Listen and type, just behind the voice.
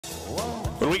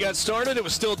When we got started, it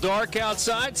was still dark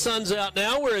outside. Sun's out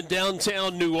now. We're in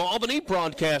downtown New Albany,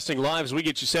 broadcasting live as we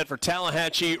get you set for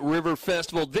Tallahatchie River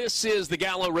Festival. This is the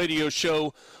Gallo Radio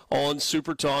Show on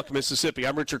SuperTalk, Mississippi.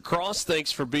 I'm Richard Cross.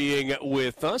 Thanks for being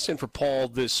with us and for Paul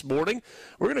this morning.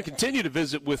 We're going to continue to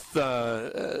visit with,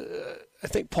 I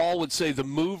think Paul would say, the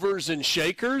movers and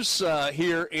shakers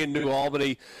here in New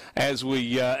Albany as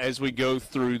we go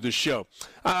through the show.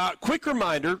 Quick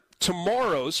reminder.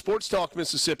 Tomorrow, Sports Talk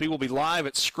Mississippi will be live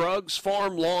at Scruggs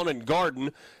Farm, Lawn, and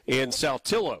Garden in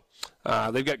Saltillo.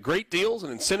 They've got great deals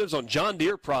and incentives on John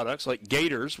Deere products like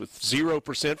Gators with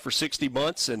 0% for 60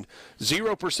 months and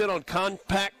 0% on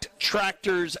compact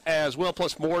tractors as well,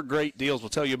 plus more great deals. We'll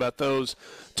tell you about those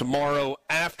tomorrow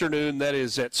afternoon. That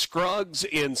is at Scruggs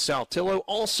in Saltillo.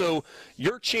 Also,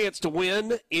 your chance to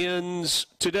win ends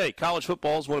today. College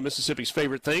football is one of Mississippi's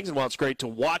favorite things, and while it's great to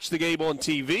watch the game on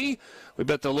TV, we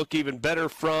bet they'll look even better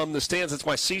from the stands. That's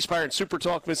why C Spire and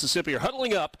SuperTalk Mississippi are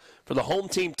huddling up for the home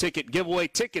team ticket giveaway.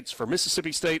 Tickets for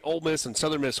Mississippi State, Ole Miss, and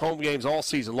Southern Miss home games all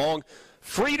season long.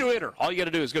 Free to enter. All you got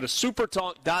to do is go to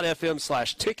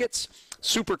supertalk.fm/tickets.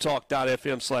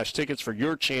 supertalk.fm/tickets for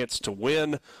your chance to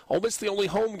win. Ole Miss the only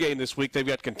home game this week. They've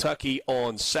got Kentucky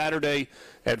on Saturday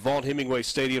at Vaughn Hemingway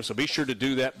Stadium, so be sure to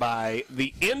do that by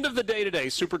the end of the day today.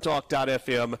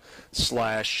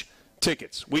 supertalk.fm/tickets.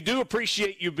 We do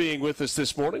appreciate you being with us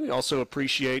this morning. We also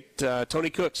appreciate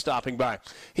Tony Cook stopping by.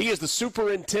 He is the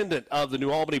superintendent of the New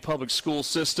Albany Public School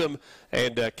System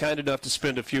and kind enough to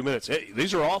spend a few minutes. Hey,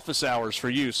 these are office hours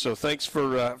for you, so thanks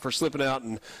for slipping out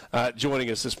and joining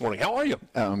us this morning. How are you?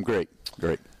 I'm great.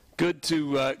 Good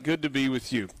to be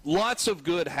with you. Lots of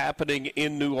good happening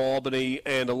in New Albany,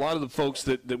 and a lot of the folks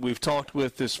that we've talked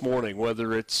with this morning,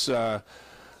 whether it's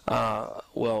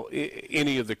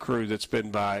any of the crew that's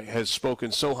been by has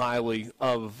spoken so highly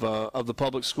of the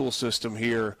public school system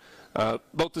here,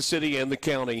 both the city and the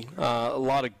county. A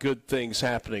lot of good things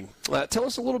happening. Tell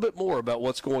us a little bit more about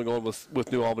what's going on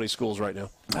with New Albany schools right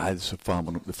now. It's a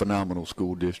phenomenal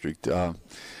school district.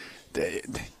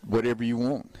 Whatever you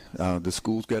want, the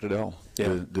school's got it all.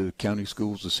 Yeah. The county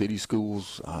schools, the city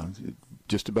schools,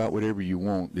 just about whatever you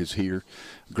want is here.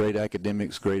 Great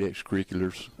academics, great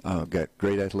extracurriculars, got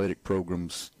great athletic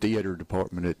programs. Theater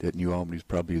department at New Albany is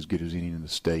probably as good as any in the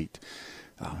state.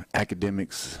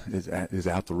 Academics is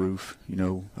out the roof,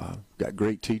 got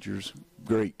great teachers,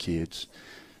 great kids.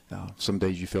 Some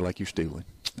days you feel like you're stealing.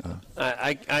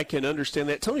 I can understand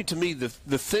that. Tony, to me, the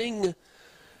thing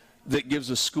that gives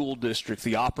a school district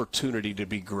the opportunity to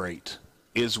be great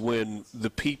is when the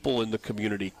people in the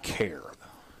community care.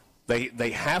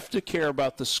 They have to care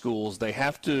about the schools. They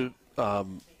have to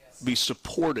be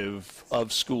supportive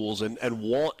of schools and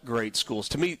want great schools.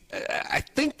 To me, I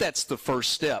think that's the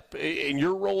first step. In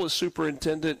your role as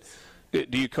superintendent, do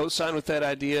you co-sign with that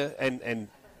idea? And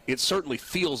it certainly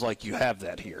feels like you have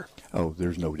that here. Oh,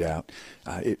 there's no doubt.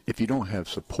 If you don't have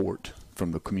support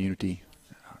from the community,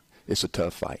 it's a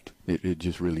tough fight. It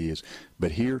just really is.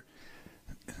 But here,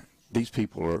 these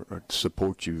people are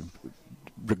support you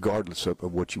regardless of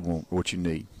what you want, what you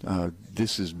need.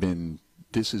 This has been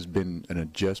an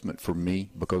adjustment for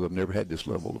me because I've never had this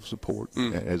level of support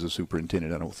as a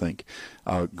superintendent, I don't think.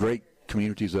 Great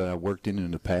communities that I worked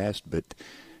in the past, but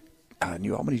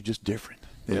New Albany is just different.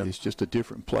 Yeah. It's just a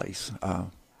different place.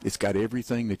 It's got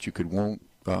everything that you could want.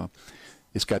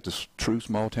 It's got this true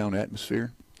small-town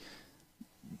atmosphere,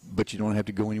 but you don't have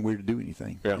to go anywhere to do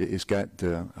anything. Yeah. It's got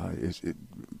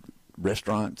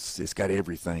restaurants, it's got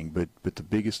everything, but the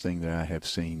biggest thing that I have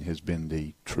seen has been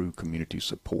the true community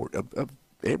support of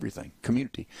everything,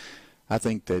 community. I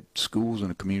think that schools and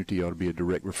a community ought to be a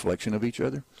direct reflection of each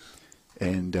other,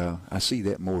 and I see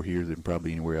that more here than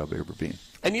probably anywhere I've ever been.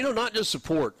 And, not just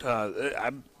support.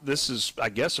 This is, I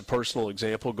guess, a personal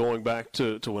example going back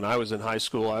to when I was in high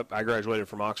school. I graduated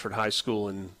from Oxford High School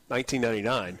in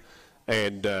 1999.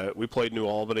 And we played New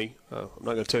Albany. I'm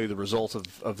not going to tell you the result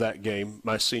of that game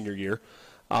my senior year.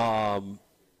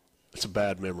 It's a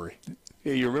bad memory.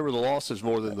 You remember the losses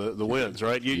more than the wins,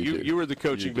 right? You were in the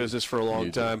coaching business for a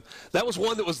long time. That was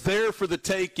one that was there for the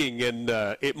taking, and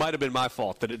it might have been my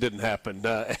fault that it didn't happen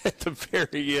at the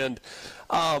very end.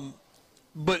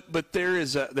 But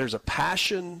there's a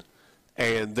passion,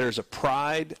 and there's a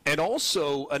pride, and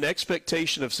also an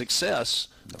expectation of success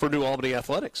for New Albany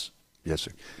athletics. Yes,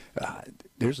 sir.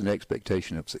 There's an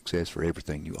expectation of success for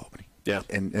everything New Albany. Yeah.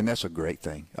 And that's a great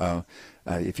thing.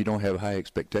 If you don't have high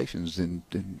expectations, then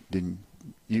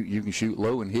you can shoot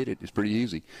low and hit it. It's pretty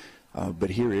easy.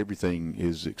 But here everything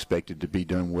is expected to be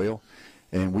done well.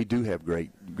 And we do have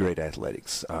great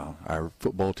athletics. Our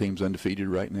football team's undefeated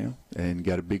right now, and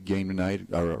got a big game tonight,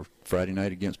 or Friday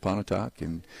night against Pontotoc.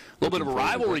 And a little bit of a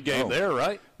rivalry game there,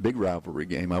 right? Big rivalry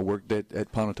game. I worked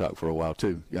at Pontotoc for a while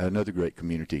too. Another great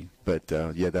community, but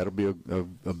yeah, that'll be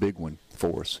a big one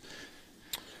for us.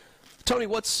 Tony,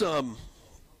 what's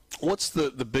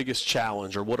the biggest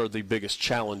challenge, or what are the biggest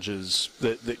challenges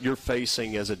that you're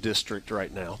facing as a district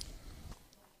right now?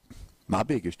 My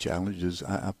biggest challenge is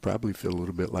I probably feel a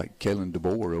little bit like Kalen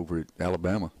DeBoer over at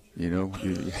Alabama. You know,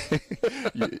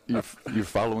 you're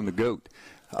following the goat.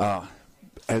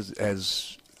 As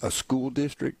a school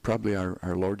district, probably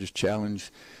our largest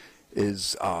challenge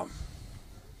is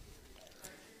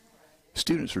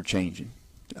students are changing.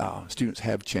 Students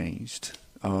have changed.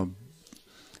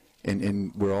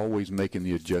 And we're always making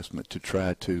the adjustment to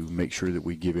try to make sure that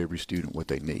we give every student what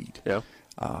they need. Yeah.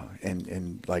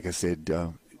 And like I said,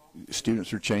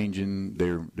 students are changing.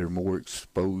 They're more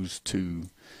exposed to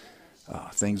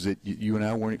things that you and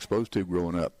I weren't exposed to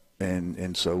growing up,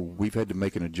 and so we've had to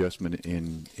make an adjustment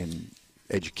in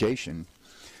education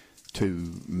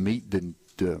to meet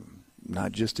the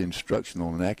not just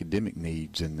instructional and academic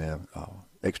needs and the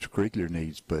extracurricular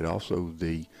needs, but also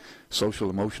the social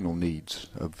emotional needs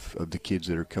of the kids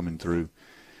that are coming through,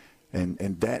 and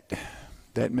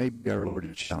that may be our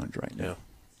largest challenge right now. Yeah.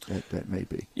 That may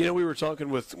be. You know, we were talking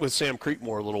with Sam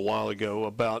Creekmore a little while ago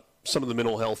about some of the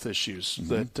mental health issues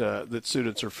that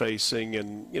students are facing,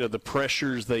 and you know the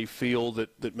pressures they feel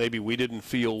that maybe we didn't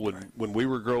feel when we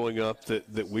were growing up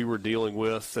that we were dealing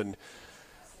with, and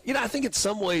you know I think in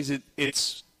some ways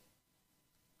it's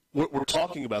we're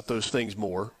talking about those things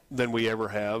more than we ever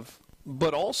have,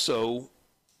 but also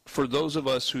for those of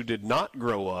us who did not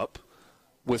grow up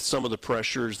with some of the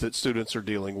pressures that students are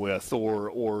dealing with,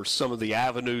 or some of the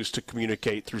avenues to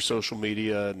communicate through social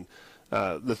media and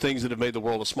the things that have made the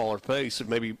world a smaller place have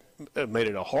maybe made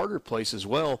it a harder place as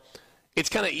well. It's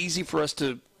kind of easy for us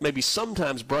to maybe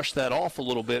sometimes brush that off a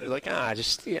little bit, like,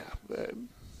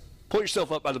 pull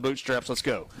yourself up by the bootstraps, let's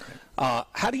go.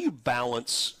 How do you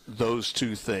balance those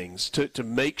two things to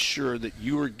make sure that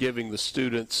you are giving the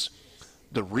students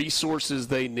the resources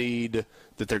they need,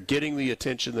 that they're getting the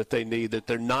attention that they need, that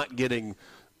they're not getting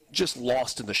just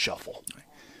lost in the shuffle?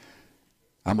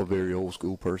 I'm a very old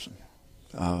school person,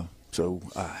 so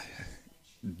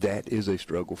that is a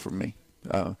struggle for me.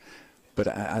 But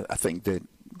I think that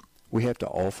we have to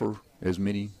offer as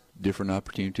many different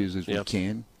opportunities as we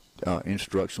can,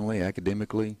 instructionally,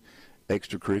 academically,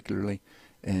 extracurricularly,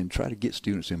 and try to get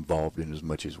students involved in as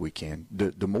much as we can.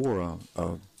 The more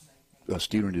a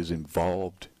student is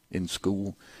involved in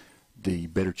school, the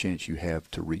better chance you have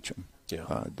to reach them.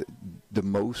 Yeah. The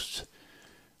most,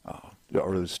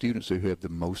 or the students who have the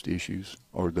most issues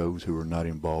are those who are not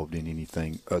involved in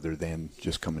anything other than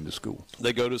just coming to school.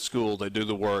 They go to school, they do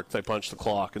the work, they punch the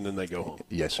clock, and then they go home.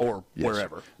 Yes, sir. Or yes,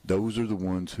 wherever. Sir. Those are the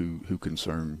ones who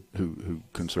concern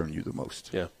you the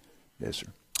most. Yeah. Yes, sir.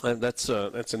 And that's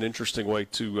an interesting way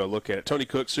to look at it. Tony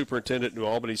Cook, Superintendent, New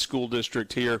Albany School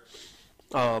District here.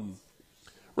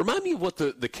 Remind me of what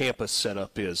the campus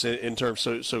setup is in terms,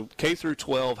 so K through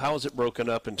 12, how is it broken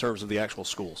up in terms of the actual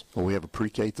schools? Well, we have a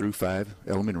pre-K through 5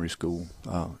 elementary school,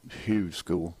 huge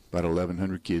school, about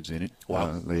 1,100 kids in it.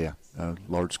 Wow.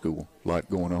 Large school, a lot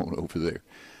going on over there.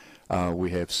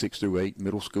 We have 6 through 8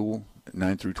 middle school,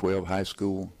 9 through 12 high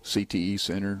school, CTE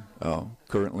center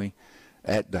currently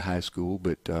at the high school,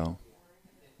 but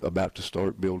about to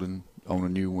start building on a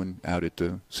new one out at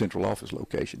the central office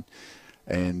location.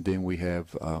 And then we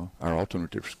have our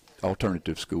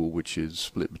alternative school, which is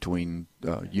split between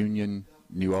Union,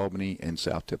 New Albany, and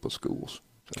South Temple schools.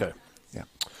 So, okay. Yeah.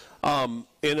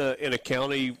 In a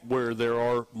county where there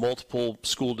are multiple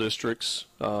school districts,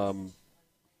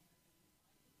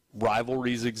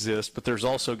 rivalries exist, but there's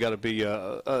also got to be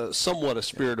somewhat a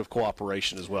spirit of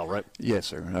cooperation as well, right? Yes,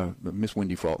 sir. Miss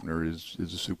Wendy Faulkner is a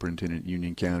superintendent in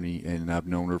Union County, and I've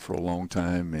known her for a long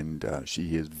time, and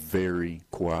she is very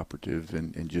cooperative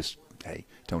and just, hey,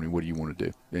 Tony, what do you want to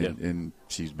do? And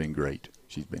she's been great.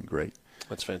 She's been great.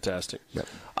 That's fantastic. Yep.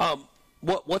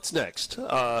 What's next?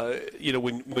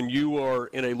 When you are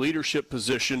in a leadership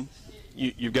position,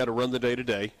 you've got to run the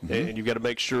day-to-day, and you've got to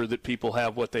make sure that people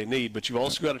have what they need, but you've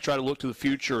also got to try to look to the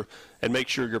future and make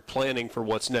sure you're planning for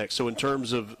what's next. So in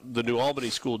terms of the New Albany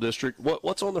School District,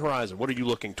 what's on the horizon? What are you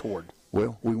looking toward?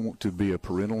 Well, we want to be a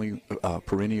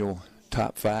perennial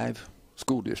top 5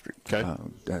 school district.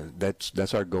 Okay.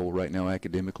 That's our goal right now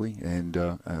academically, and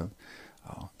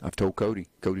I've told Cody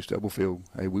Stubblefield,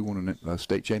 hey, we want a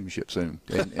state championship soon.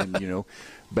 And you know,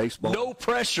 baseball. No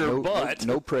pressure,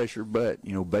 no pressure, but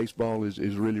you know, baseball is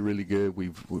really, really good.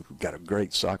 We've got a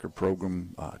great soccer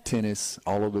program, tennis,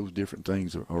 all of those different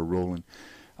things are rolling.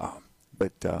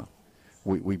 But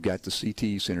we've got the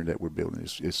CTE center that we're building.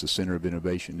 It's the Center of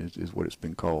Innovation is what it's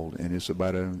been called, and it's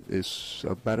about a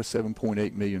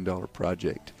 $7.8 million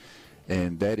project,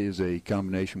 and that is a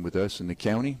combination with us and the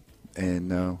county.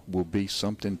 And will be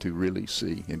something to really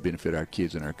see and benefit our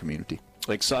kids in our community.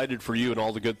 Excited for you and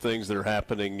all the good things that are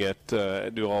happening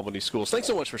at New Albany schools. Thanks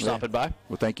so much for stopping by.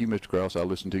 Well, thank you, Mr. Krause. I'll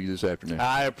listen to you this afternoon.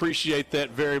 I appreciate that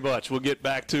very much. We'll get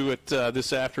back to it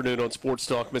this afternoon on Sports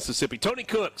Talk Mississippi. Tony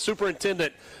Cook,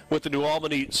 Superintendent with the New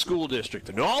Albany School District.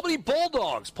 The New Albany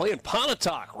Bulldogs playing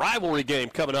Pontotoc. Rivalry game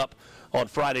coming up on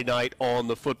Friday night on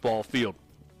the football field.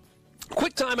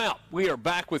 Quick timeout. We are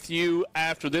back with you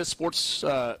after this sports.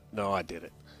 No, I did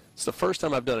it. It's the first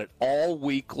time I've done it all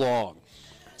week long.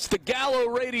 It's the Gallo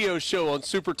Radio Show on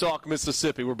SuperTalk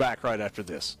Mississippi. We're back right after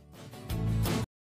this.